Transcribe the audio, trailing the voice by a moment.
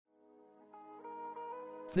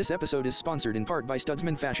This episode is sponsored in part by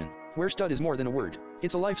Studsman Fashion, where stud is more than a word.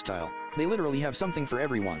 It's a lifestyle. They literally have something for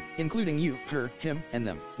everyone, including you, her, him, and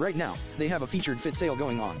them. Right now, they have a featured fit sale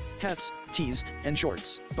going on. Hats, tees, and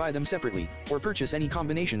shorts. Buy them separately, or purchase any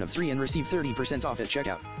combination of 3 and receive 30% off at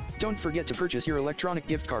checkout. Don't forget to purchase your electronic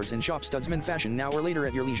gift cards and shop Studsman Fashion now or later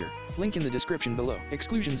at your leisure. Link in the description below.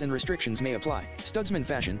 Exclusions and restrictions may apply. Studsman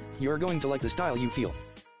Fashion, you're going to like the style you feel.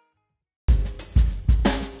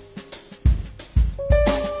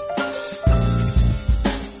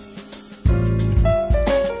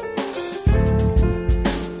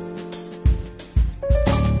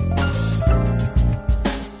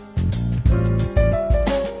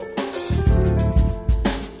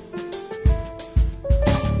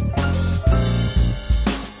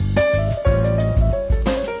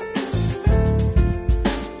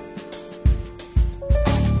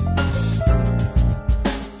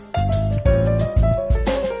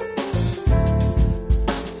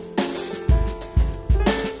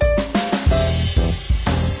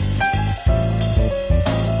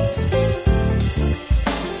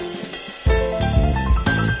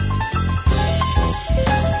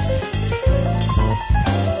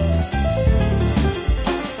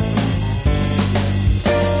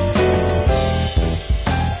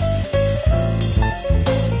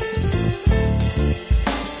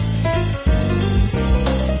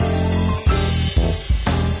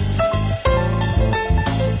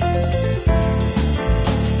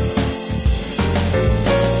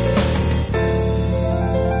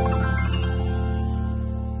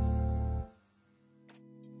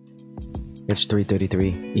 It's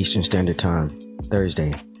 3:33 Eastern Standard Time,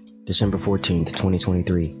 Thursday, December 14th,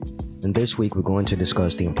 2023. And this week we're going to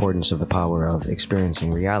discuss the importance of the power of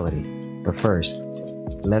experiencing reality. But first,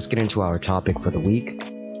 let's get into our topic for the week,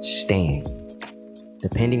 staying.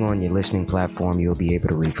 Depending on your listening platform, you'll be able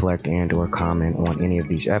to reflect and or comment on any of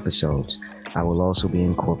these episodes. I will also be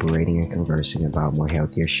incorporating and conversing about more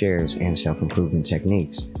healthier shares and self-improvement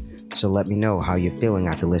techniques. So let me know how you're feeling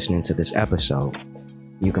after listening to this episode.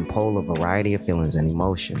 You can poll a variety of feelings and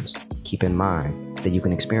emotions. Keep in mind that you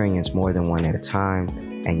can experience more than one at a time,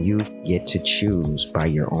 and you get to choose by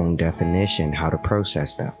your own definition how to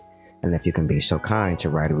process them. And if you can be so kind to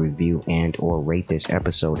write a review and or rate this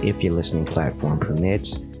episode if your listening platform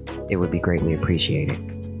permits, it would be greatly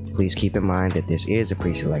appreciated. Please keep in mind that this is a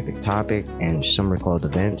pre-selected topic and some recalled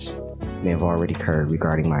events may have already occurred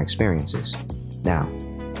regarding my experiences. Now,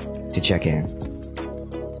 to check in.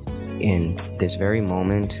 In this very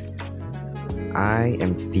moment, I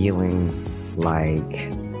am feeling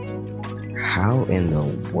like, how in the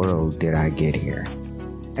world did I get here?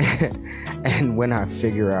 And when I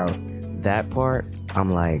figure out that part, I'm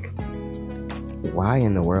like, why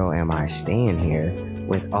in the world am I staying here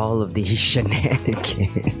with all of these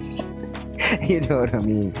shenanigans? You know what I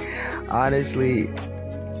mean? Honestly,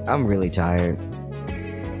 I'm really tired.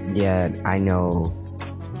 Yet I know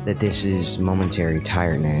that this is momentary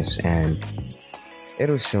tiredness and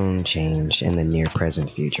it'll soon change in the near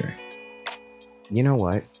present future. You know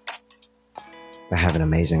what? I have an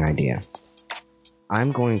amazing idea.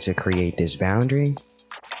 I'm going to create this boundary.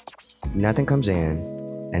 Nothing comes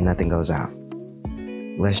in and nothing goes out.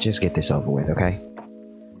 Let's just get this over with, okay?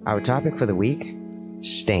 Our topic for the week,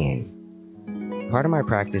 staying. Part of my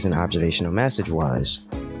practice and observational message was,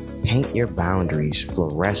 paint your boundaries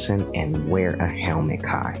fluorescent and wear a helmet,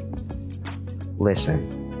 Kai. Listen,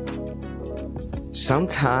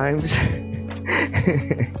 sometimes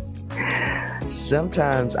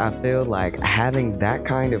I feel like having that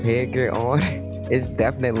kind of headgear on is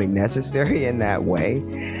definitely necessary in that way,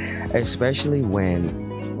 especially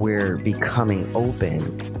when we're becoming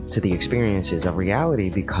open to the experiences of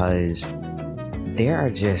reality, because there are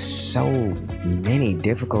just so many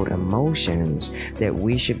difficult emotions that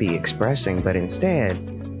we should be expressing, but instead,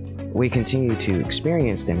 we continue to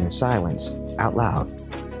experience them in silence, out loud.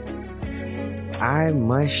 I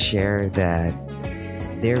must share that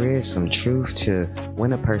there is some truth to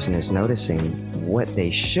when a person is noticing what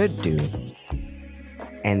they should do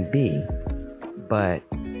and be, but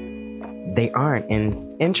they aren't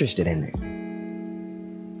interested in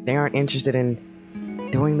it. They aren't interested in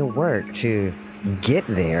doing the work to get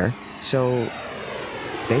there, so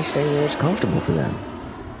they stay where it's comfortable for them.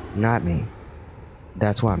 Not me.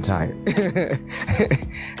 That's why I'm tired.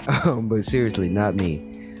 But seriously, not me.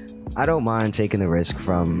 I don't mind taking the risk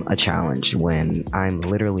from a challenge when I'm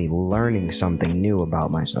literally learning something new about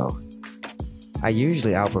myself. I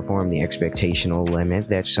usually outperform the expectational limit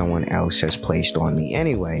that someone else has placed on me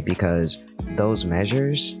anyway, because those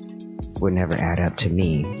measures will never add up to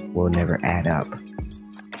me, will never add up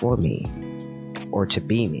for me, or to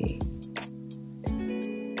be me.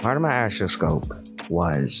 Part of my astroscope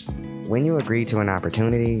was when you agree to an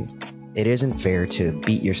opportunity, it isn't fair to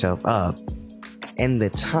beat yourself up in the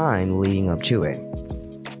time leading up to it.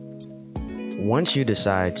 Once you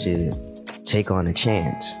decide to take on a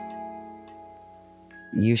chance,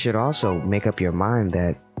 you should also make up your mind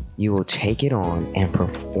that you will take it on and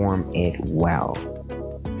perform it well.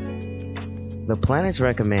 The planets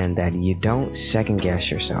recommend that you don't second guess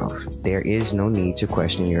yourself. There is no need to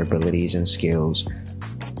question your abilities and skills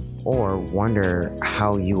or wonder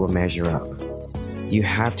how you will measure up. You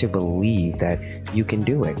have to believe that you can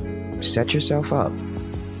do it. Set yourself up,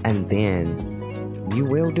 and then you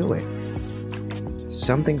will do it.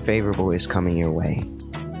 Something favorable is coming your way,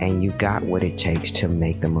 and you got what it takes to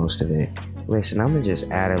make the most of it. Listen, I'm gonna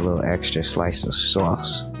just add a little extra slice of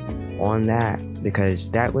sauce on that,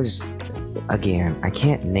 because that was, again, I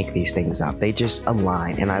can't make these things up. They just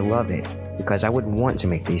align, and I love it, because I wouldn't want to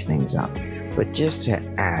make these things up. But just to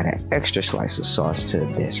add an extra slice of sauce to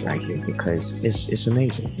this right here, because it's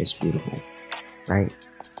amazing, it's beautiful, right?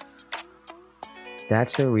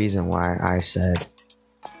 That's the reason why I said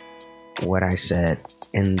what I said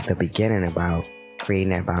in the beginning about creating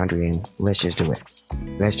that boundary, and let's just do it.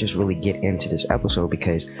 Let's just really get into this episode,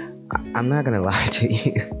 because I'm not gonna lie to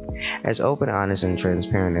you. As open, honest, and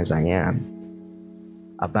transparent as I am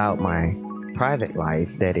about my private life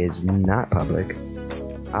that is not public,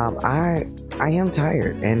 I am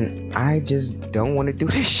tired, and I just don't want to do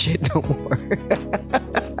this shit no more.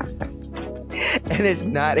 And it's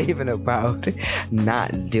not even about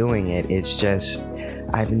not doing it. It's just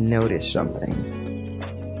I've noticed something.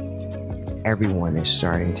 Everyone is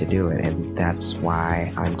starting to do it, and that's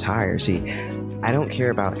why I'm tired. See, I don't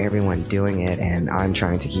care about everyone doing it and I'm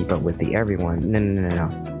trying to keep up with the everyone. No.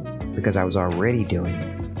 Because I was already doing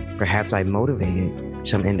it. Perhaps I motivated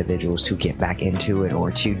some individuals to get back into it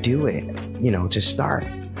or to do it, to start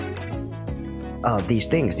these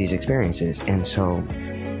things, these experiences. And so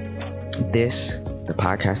the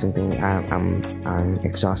podcasting thing, I'm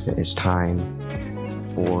exhausted. It's time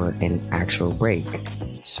for an actual break.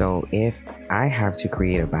 So if I have to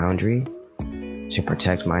create a boundary to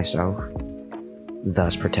protect myself,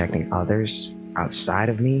 thus protecting others outside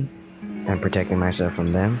of me and protecting myself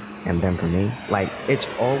from them and them from me, like, it's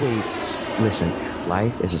always, listen,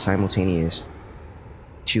 life is a simultaneous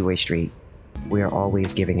two-way street. We are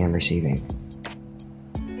always giving and receiving.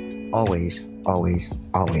 Always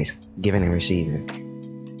giving and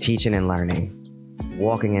receiving, teaching and learning,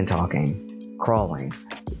 walking and talking, crawling,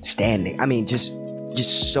 standing. I mean, just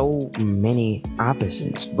so many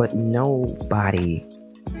opposites, but nobody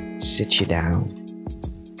sits you down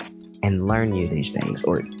and learn you these things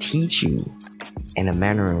or teach you in a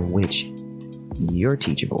manner in which you're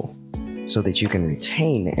teachable, so that you can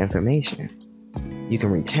retain the information, you can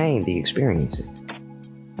retain the experiences,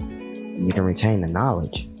 you can retain the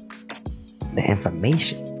knowledge, the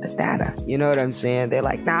information, the data. You know what I'm saying? They're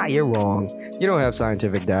like, nah, you're wrong. You don't have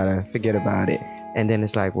scientific data. Forget about it. And then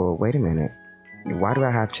it's like, well, wait a minute. Why do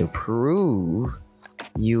I have to prove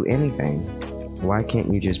you anything? Why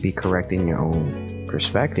can't you just be correct in your own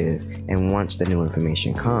perspective? And once the new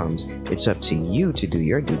information comes, it's up to you to do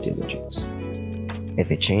your due diligence.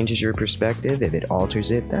 If it changes your perspective, if it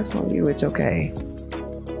alters it, that's on you. It's okay.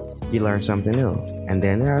 You learn something new. And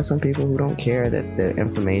then there are some people who don't care that the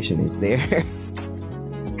information is there.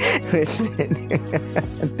 Listen,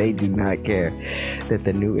 they do not care that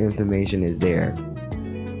the new information is there,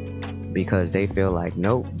 because they feel like,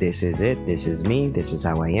 nope, this is it, this is me, this is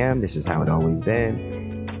how I am, this is how it always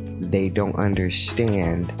been. They don't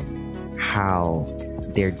understand how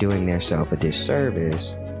they're doing themselves a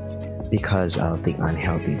disservice because of the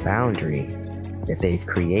unhealthy boundary that they've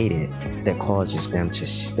created that causes them to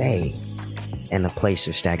stay in a place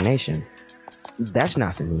of stagnation. That's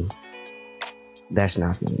not for me. That's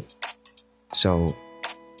not for me. So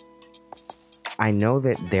I know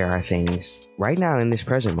that there are things right now in this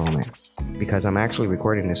present moment, because I'm actually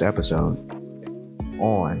recording this episode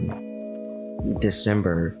on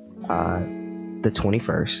December the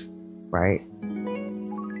 21st, right?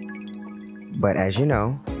 But as you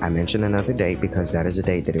know, I mentioned another date because that is a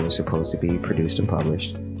date that it was supposed to be produced and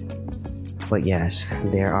published. But yes,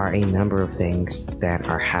 there are a number of things that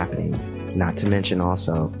are happening, not to mention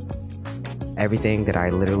also everything that I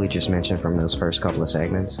literally just mentioned from those first couple of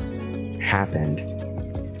segments happened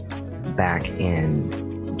back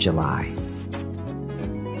in July.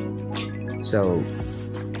 So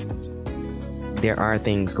there are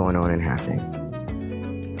things going on and happening,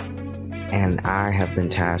 and I have been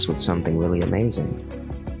tasked with something really amazing.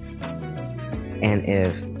 And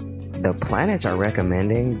if the planets are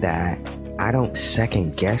recommending that I don't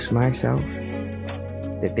second guess myself,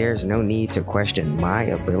 that there's no need to question my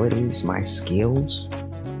abilities, my skills,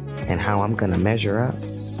 and how I'm gonna measure up,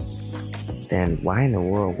 then why in the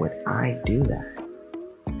world would I do that?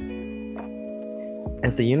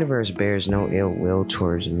 If the universe bears no ill will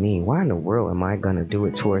towards me, why in the world am I gonna do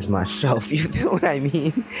it towards myself? You feel what I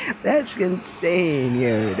mean? That's insane,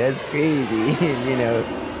 yo. That's crazy. You know,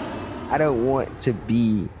 I don't want to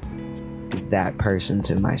be that person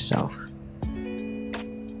to myself.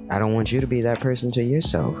 I don't want you to be that person to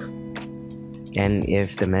yourself. And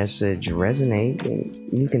if the message resonates,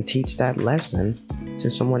 you can teach that lesson to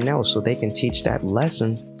someone else, so they can teach that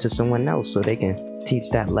lesson to someone else, so they can teach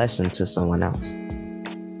that lesson to someone else.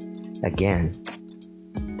 Again,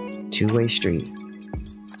 two-way street,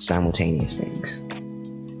 simultaneous things.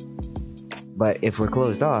 But if we're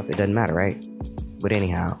closed off, it doesn't matter, right? But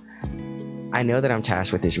anyhow, I know that I'm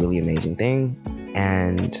tasked with this really amazing thing,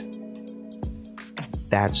 and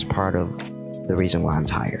that's part of the reason why I'm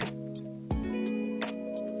tired.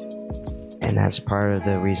 And that's part of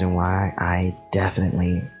the reason why I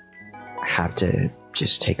definitely have to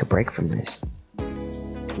just take a break from this.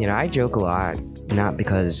 You know, I joke a lot, not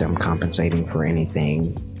because I'm compensating for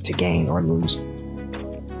anything to gain or lose,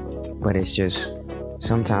 but it's just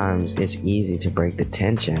sometimes it's easy to break the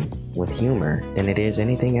tension with humor than it is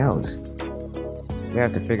anything else. We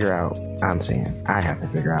have to figure out, I have to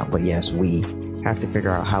figure out, but yes, we have to figure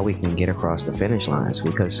out how we can get across the finish lines,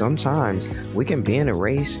 because sometimes we can be in a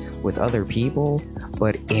race with other people,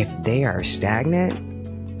 but if they are stagnant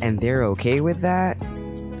and they're okay with that,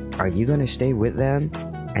 are you going to stay with them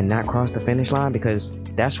and not cross the finish line? Because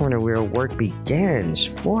that's when the real work begins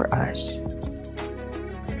for us.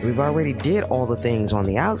 We've already did all the things on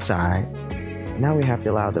the outside. Now we have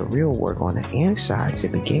to allow the real work on the inside to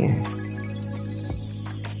begin.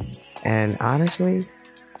 And honestly,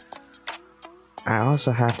 I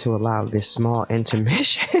also have to allow this small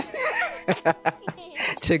intermission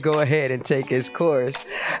to go ahead and take its course.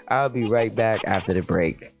 I'll be right back after the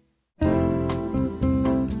break.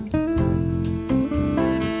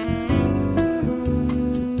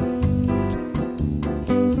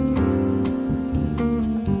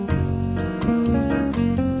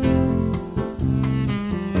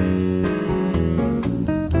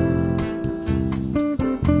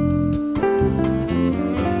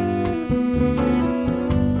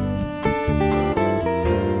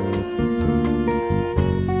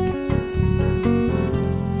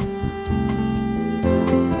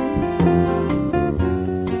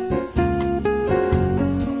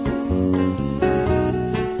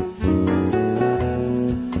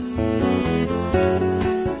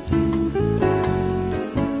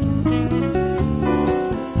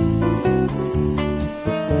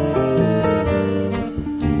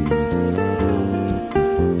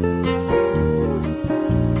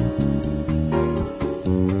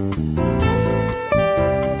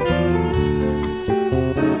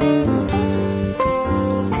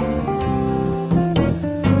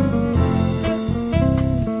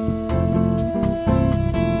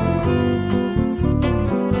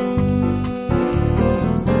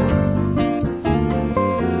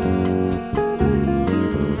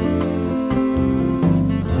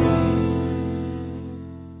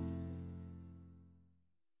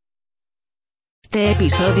 Este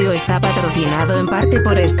episodio está patrocinado en parte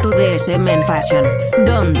por Studsm Fashion,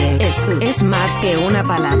 donde Stud es más que una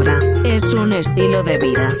palabra, es un estilo de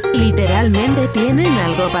vida. Literalmente tienen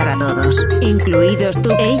algo para todos, incluidos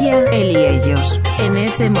tú, ella, él y ellos. En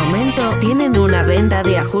este momento tienen una venta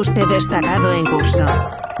de ajuste destacado en curso.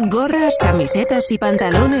 Gorras, camisetas y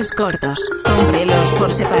pantalones cortos. Cómprelos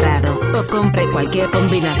por separado, o compre cualquier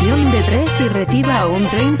combinación de 3 y reciba un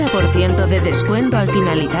 30% de descuento al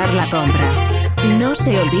finalizar la compra. No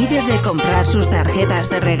se olvide de comprar sus tarjetas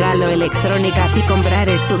de regalo electrónicas y comprar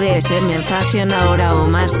Studsm Fashion ahora o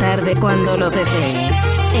más tarde cuando lo desee.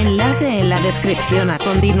 Enlace en la descripción a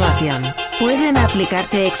continuación. Pueden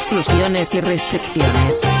aplicarse exclusiones y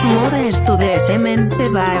restricciones. Moda Studsm, te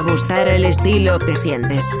va a gustar el estilo que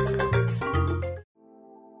sientes.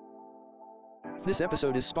 This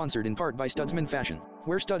episode is sponsored in part by Studsman Fashion,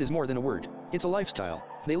 where stud is more than a word. It's a lifestyle.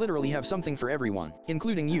 They literally have something for everyone,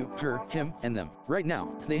 including you, her, him, and them. Right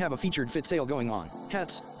now, they have a featured fit sale going on.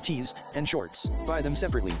 Hats, tees, and shorts. Buy them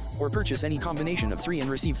separately, or purchase any combination of 3 and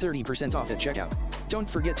receive 30% off at checkout. Don't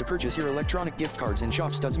forget to purchase your electronic gift cards and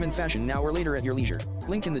shop Studsman Fashion now or later at your leisure.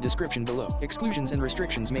 Link in the description below. Exclusions and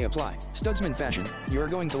restrictions may apply. Studsman Fashion, you're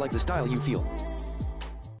going to like the style you feel.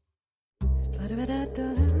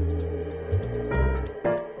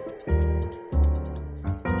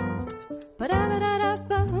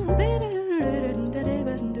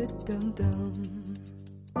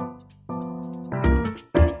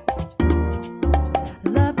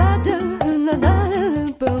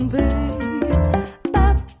 Welcome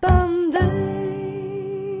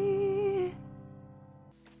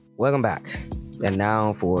back. And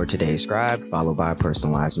now for today's scribe, followed by a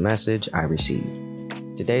personalized message I received.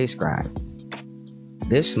 Today's scribe.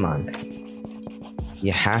 This month,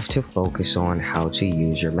 you have to focus on how to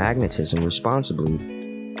use your magnetism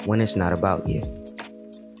responsibly when it's not about you.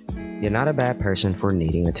 You're not a bad person for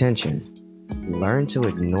needing attention. Learn to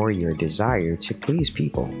ignore your desire to please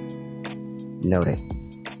people. Note it.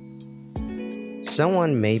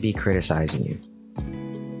 Someone may be criticizing you.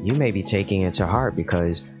 You may be taking it to heart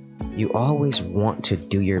because you always want to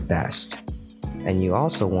do your best. And you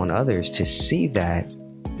also want others to see that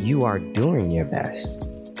you are doing your best.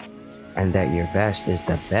 And that your best is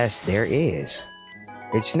the best there is.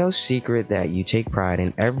 It's no secret that you take pride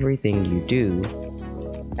in everything you do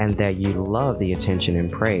and that you love the attention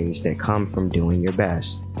and praise that come from doing your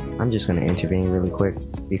best. I'm just going to intervene really quick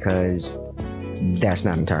because that's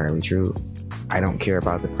not entirely true. I don't care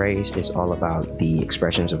about the praise. It's all about the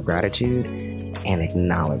expressions of gratitude and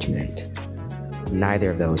acknowledgement.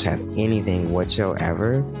 Neither of those have anything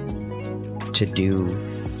whatsoever to do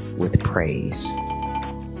with praise.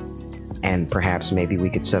 And perhaps maybe we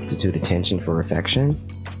could substitute attention for affection.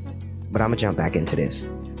 But I'm gonna jump back into this.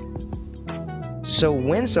 So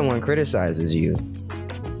when someone criticizes you,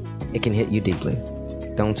 it can hit you deeply.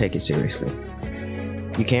 Don't take it seriously.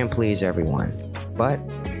 You can't please everyone. But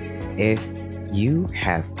if you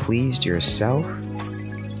have pleased yourself,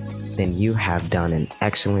 then you have done an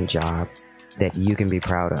excellent job that you can be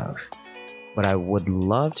proud of. But I would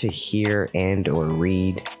love to hear and or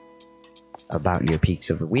read about your peaks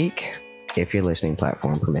of the week if your listening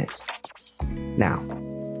platform permits. Now,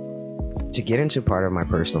 to get into part of my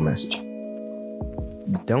personal message,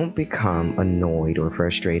 don't become annoyed or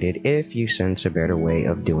frustrated if you sense a better way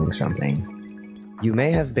of doing something. You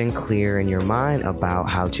may have been clear in your mind about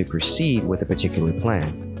how to proceed with a particular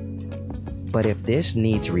plan. But if this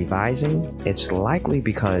needs revising, it's likely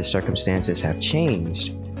because circumstances have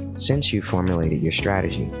changed since you formulated your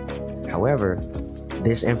strategy. However,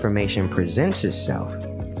 this information presents itself.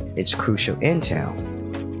 It's crucial intel.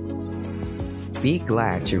 Be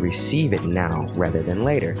glad to receive it now rather than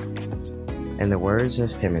later. In the words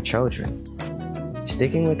of Pema Chodron,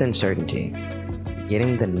 sticking with uncertainty,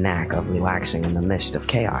 getting the knack of relaxing in the midst of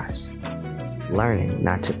chaos, learning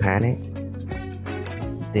not to panic,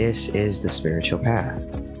 this is the spiritual path.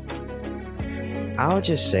 I'll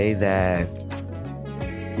just say that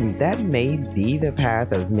may be the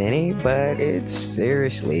path of many, but it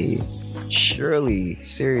seriously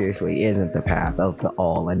isn't the path of the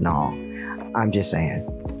all and all. I'm just saying.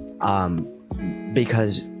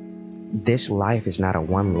 Because this life is not a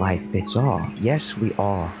one life fits all. Yes, we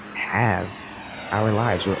all have our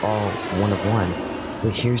lives. We're all one of one.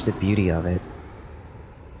 But here's the beauty of it.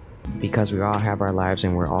 Because we all have our lives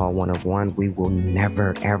and we're all one of one, we will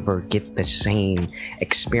never ever get the same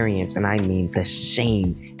experience. And I mean the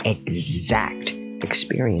same exact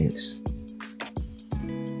experience.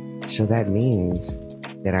 So that means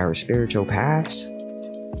that our spiritual paths,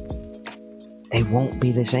 they won't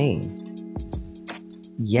be the same.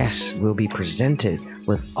 Yes, we'll be presented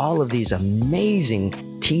with all of these amazing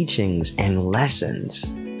teachings and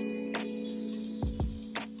lessons.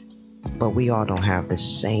 But we all don't have the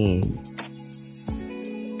same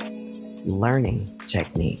learning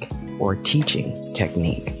technique or teaching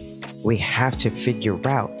technique. We have to figure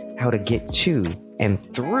out how to get to and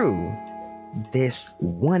through this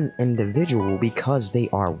one individual because they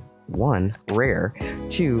are one, rare,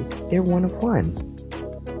 two, they're one of one.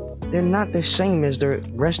 They're not the same as the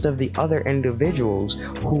rest of the other individuals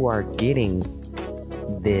who are getting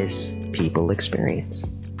this people experience.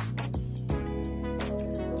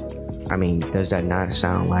 I mean, does that not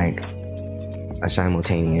sound like a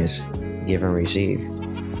simultaneous give and receive?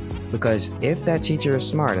 Because if that teacher is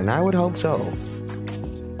smart, and I would hope so,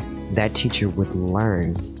 that teacher would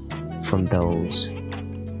learn from those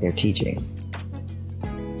they're teaching.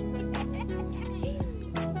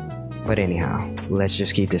 But anyhow, let's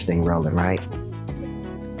just keep this thing rolling, right?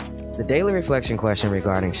 The daily reflection question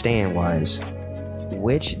regarding staying was,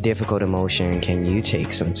 which difficult emotion can you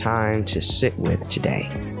take some time to sit with today?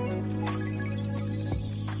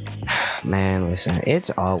 Man, listen, it's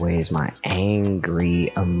always my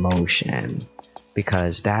angry emotion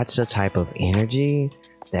because that's a type of energy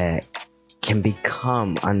that can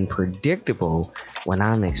become unpredictable when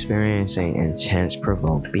I'm experiencing intense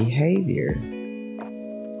provoked behavior.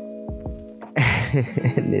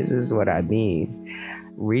 And this is what I mean.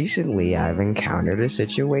 Recently, I've encountered a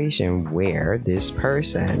situation where this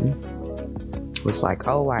person was like,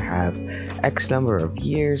 oh, I have X number of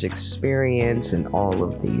years experience and all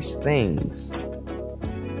of these things.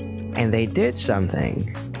 And they did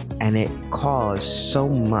something, and it caused so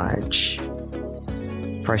much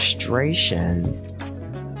frustration,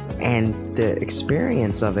 and the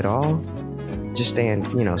experience of it all, just staying,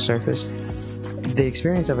 surface, the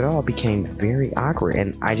experience of it all became very awkward,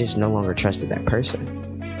 and I just no longer trusted that person.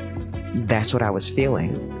 That's what I was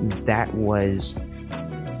feeling. That was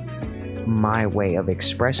my way of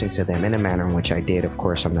expressing to them in a manner in which I did. Of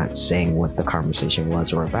course, I'm not saying what the conversation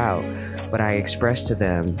was or about, but I expressed to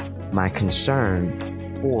them my concern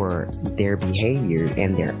for their behavior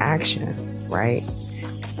and their action, right?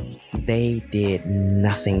 They did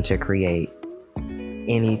nothing to create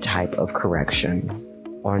any type of correction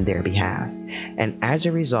on their behalf. And as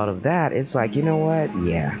a result of that, it's like, you know what?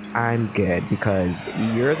 Yeah, I'm good, because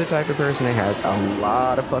you're the type of person that has a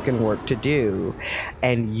lot of fucking work to do,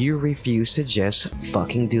 and you refuse to just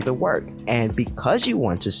fucking do the work. And because you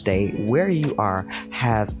want to stay where you are,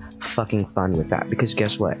 have fucking fun with that. Because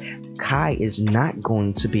guess what? Kai is not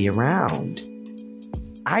going to be around.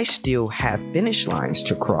 I still have finish lines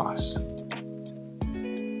to cross.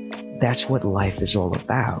 That's what life is all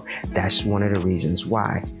about. That's one of the reasons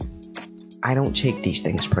why I don't take these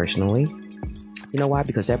things personally. You know why?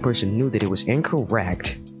 Because that person knew that it was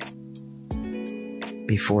incorrect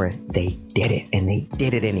before they did it, and they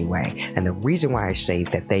did it anyway. And the reason why I say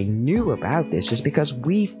that they knew about this is because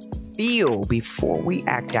we feel before we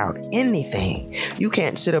act out anything. You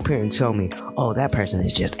can't sit up here and tell me, oh, that person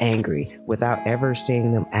is just angry, without ever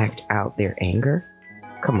seeing them act out their anger.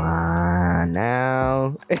 Come on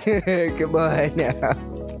now. Come on now.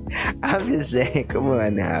 I'm just saying, come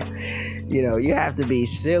on now. You have to be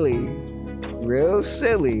silly, real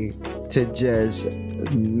silly, to just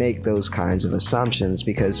make those kinds of assumptions,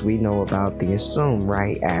 because we know about the assume,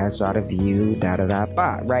 right? As out of you, da,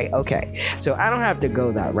 right? Okay. So I don't have to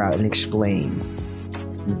go that route and explain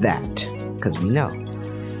that, because we know.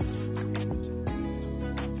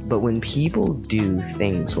 But when people do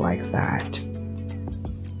things like that,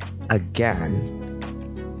 again,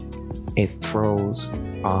 it throws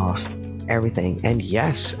off everything. And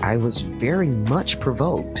yes, I was very much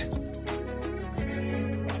provoked,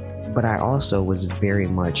 but I also was very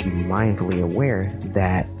much mindfully aware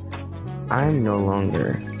that I'm no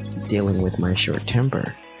longer dealing with my short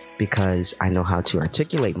temper, because I know how to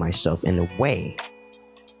articulate myself in a way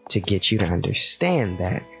to get you to understand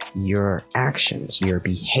that your actions, your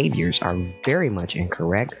behaviors are very much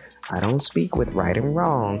incorrect. I don't speak with right and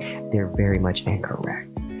wrong. They're very much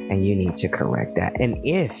incorrect, and you need to correct that. And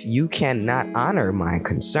if you cannot honor my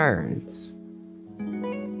concerns,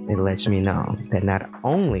 it lets me know that not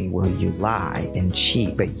only will you lie and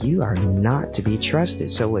cheat, but you are not to be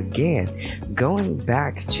trusted. So again, going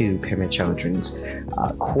back to Pema Chodron's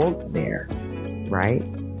quote there, right?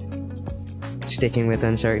 Sticking with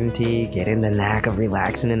uncertainty, getting the knack of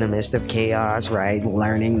relaxing in the midst of chaos, right?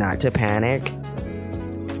 Learning not to panic.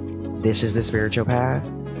 This is the spiritual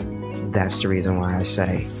path. That's the reason why I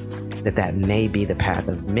say that may be the path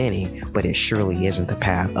of many, but it surely isn't the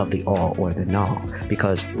path of the all or the null.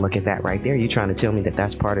 Because look at that right there. You trying to tell me that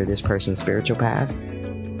that's part of this person's spiritual path?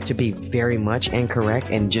 To be very much incorrect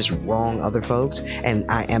and just wrong other folks? And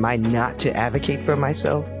am I not to advocate for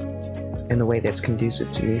myself in the way that's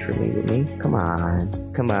conducive to me, for me, with me? Come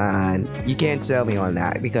on. You can't sell me on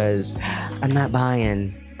that, because I'm not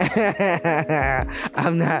buying.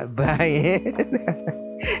 I'm not buying.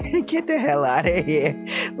 Get the hell out of here.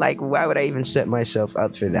 Like, why would I even set myself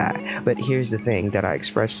up for that? But here's the thing that I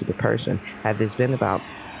expressed to the person. Had this been about,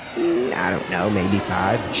 I don't know, maybe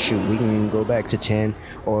 5, shoot, we can go back to 10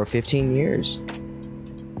 or 15 years.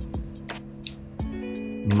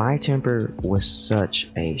 My temper was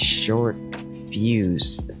such a short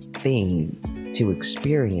fused thing to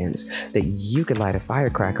experience that you could light a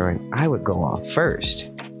firecracker and I would go off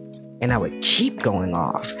first. And I would keep going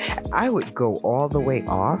off. I would go all the way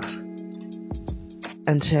off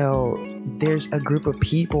until there's a group of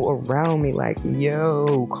people around me like,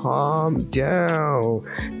 yo, calm down.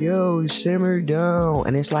 Yo, simmer down.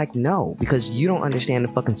 And it's like, no, because you don't understand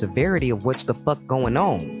the fucking severity of what's the fuck going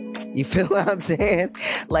on. You feel what I'm saying?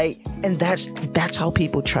 Like, and that's how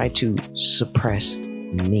people try to suppress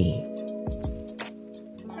me.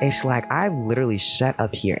 It's like I've literally sat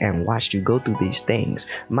up here and watched you go through these things.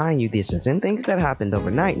 Mind you, this isn't things that happened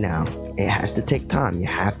overnight now. It has to take time. You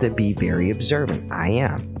have to be very observant. I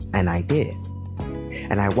am. And I did.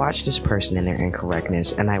 And I watched this person in their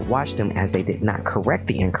incorrectness. And I watched them as they did not correct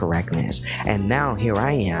the incorrectness. And now here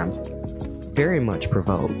I am, very much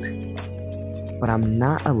provoked. but I'm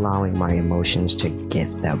not allowing my emotions to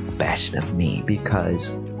get the best of me because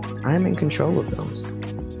I'm in control of those.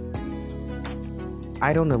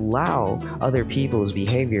 I don't allow other people's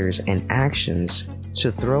behaviors and actions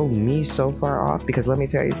to throw me so far off, because let me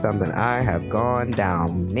tell you something, I have gone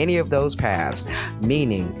down many of those paths,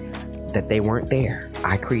 meaning that they weren't there.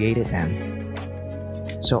 I created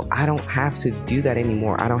them. So I don't have to do that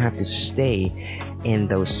anymore. I don't have to stay in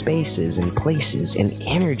those spaces and places and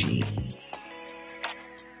energy.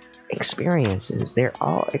 Experiences, they're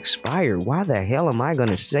all expired. Why the hell am I going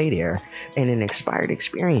to stay there in an expired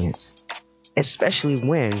experience? Especially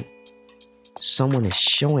when someone is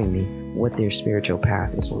showing me what their spiritual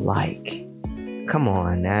path is like. Come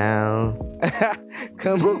on now.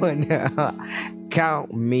 Come on now.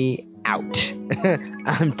 Count me out.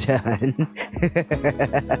 I'm done.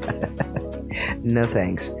 No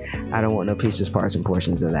thanks. I don't want no pieces, parts, and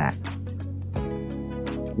portions of that.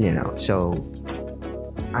 You know, so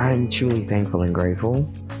I'm truly thankful and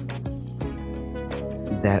grateful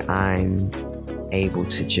that I'm able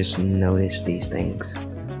to just notice these things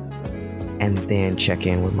and then check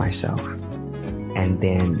in with myself and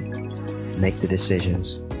then make the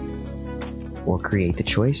decisions or create the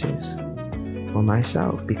choices for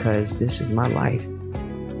myself, because this is my life.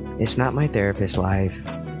 It's not my therapist's life.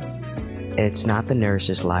 It's not the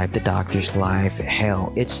nurse's life, the doctor's life.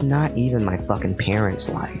 Hell, it's not even my fucking parents'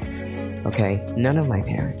 life. Okay? None of my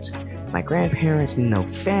parents. My grandparents, no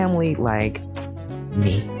family like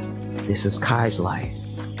me. This is Kai's life.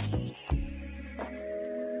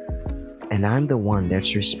 And I'm the one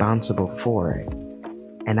that's responsible for it.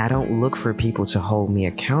 And I don't look for people to hold me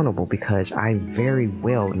accountable, because I very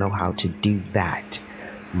well know how to do that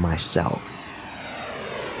myself.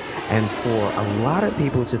 And for a lot of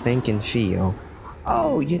people to think and feel,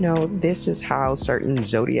 oh, you know, this is how certain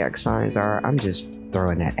zodiac signs are, I'm just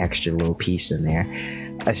throwing that extra little piece in there,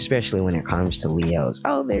 especially when it comes to Leos.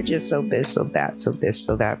 Oh, they're just so this, so that, so this,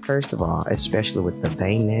 so that. First of all, especially with the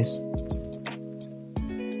vainness,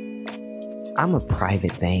 I'm a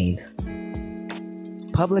private vain.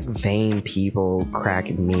 Public vain people crack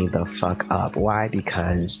me the fuck up. Why?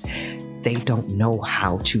 Because they don't know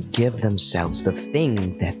how to give themselves the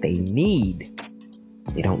thing that they need.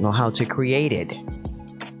 They don't know how to create it.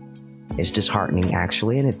 It's disheartening,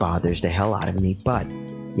 actually, and it bothers the hell out of me. But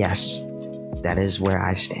yes, that is where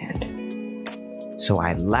I stand. So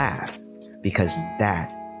I laugh, because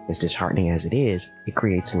that, as disheartening as it is, it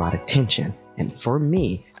creates a lot of tension. And for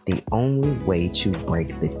me, the only way to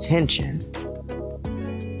break the tension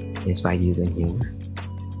is by using humor.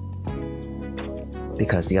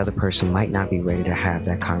 Because the other person might not be ready to have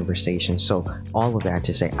that conversation. So all of that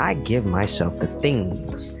to say, I give myself the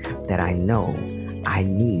things that I know I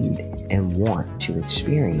need and want to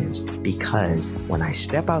experience, because when I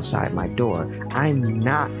step outside my door, I'm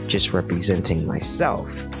not just representing myself.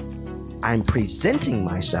 I'm presenting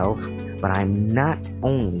myself, but I'm not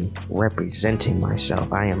only representing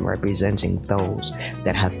myself, I am representing those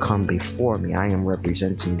that have come before me. I am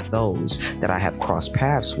representing those that I have crossed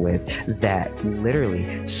paths with, that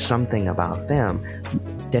literally something about them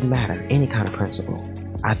didn't matter, any kind of principle.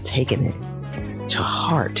 I've taken it to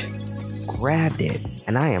heart, grabbed it,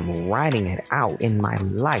 and I am writing it out in my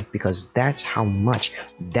life, because that's how much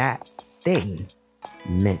that thing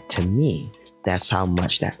meant to me. That's how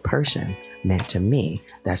much that person meant to me.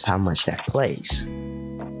 That's how much that place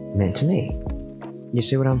meant to me. You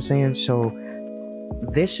see what I'm saying? So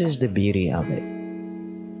this is the beauty of it.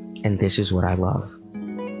 And this is what I love.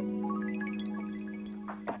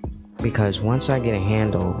 Because once I get a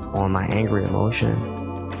handle on my angry emotion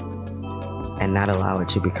and not allow it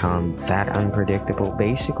to become that unpredictable,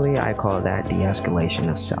 basically I call that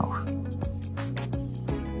de-escalation of self.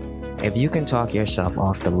 If you can talk yourself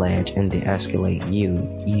off the ledge and de-escalate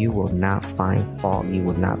you will not find fault. You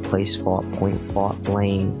will not place fault, point fault,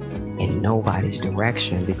 blame in nobody's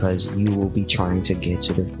direction, because you will be trying to get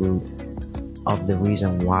to the root of the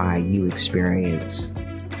reason why you experience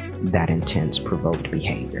that intense provoked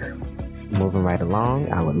behavior. Moving right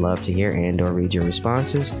along, I would love to hear and or read your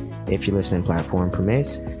responses, if your listening platform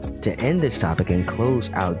permits. To end this topic and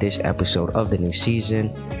close out this episode of the new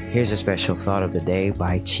season, here's a special thought of the day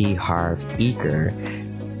by T. Harv Eker.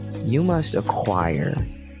 You must acquire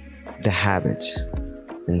the habits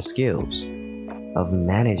and skills of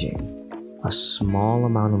managing a small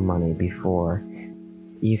amount of money before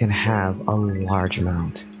you can have a large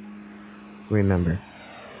amount. Remember,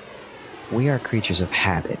 we are creatures of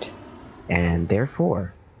habit, and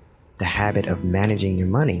therefore, the habit of managing your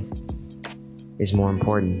money is more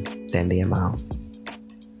important than the amount.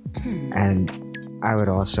 And I would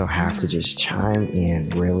also have to just chime in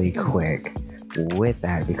really quick with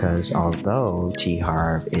that, because although T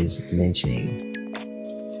Harv is mentioning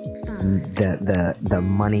the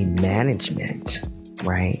money management,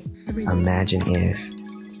 right? Imagine if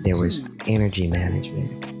there was energy management.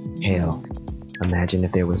 Hell, imagine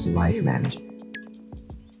if there was life management.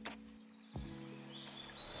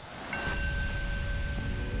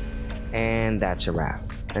 And that's a wrap.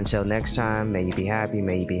 Until next time, may you be happy,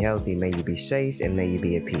 may you be healthy, may you be safe, and may you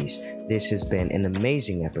be at peace. This has been an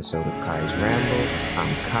amazing episode of Kai's Ramble.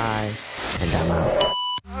 I'm Kai, and I'm out.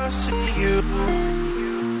 I see you.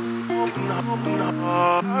 Open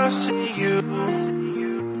heart. I see you.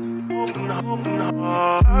 Open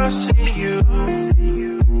heart. I see you.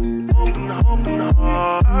 Open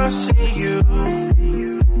heart. I see you.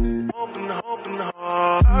 Open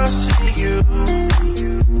heart. I see you.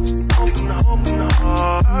 Open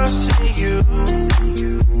heart. I see you.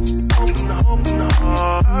 Open heart. I see you. Open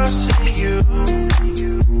heart. I see you.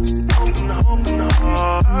 Open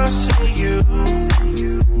heart. I see you.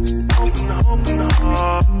 Open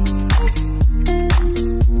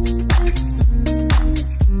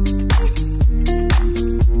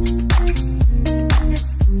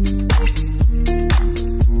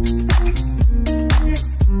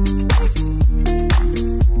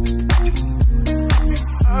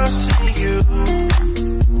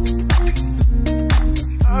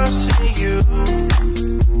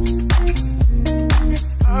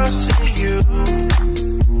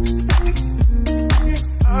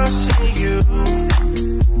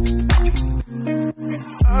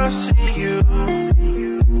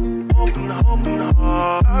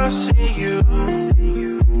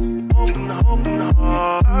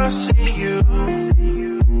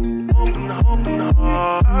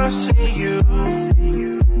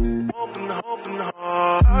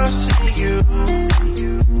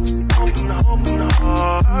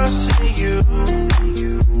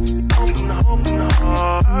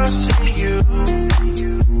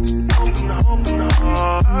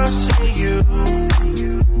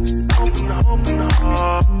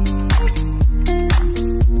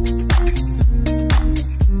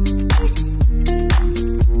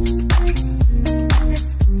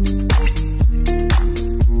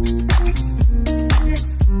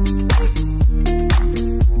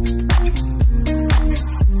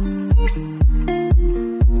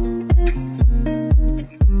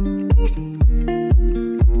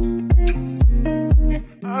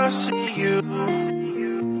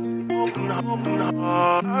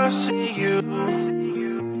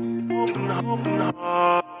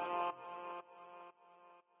heart.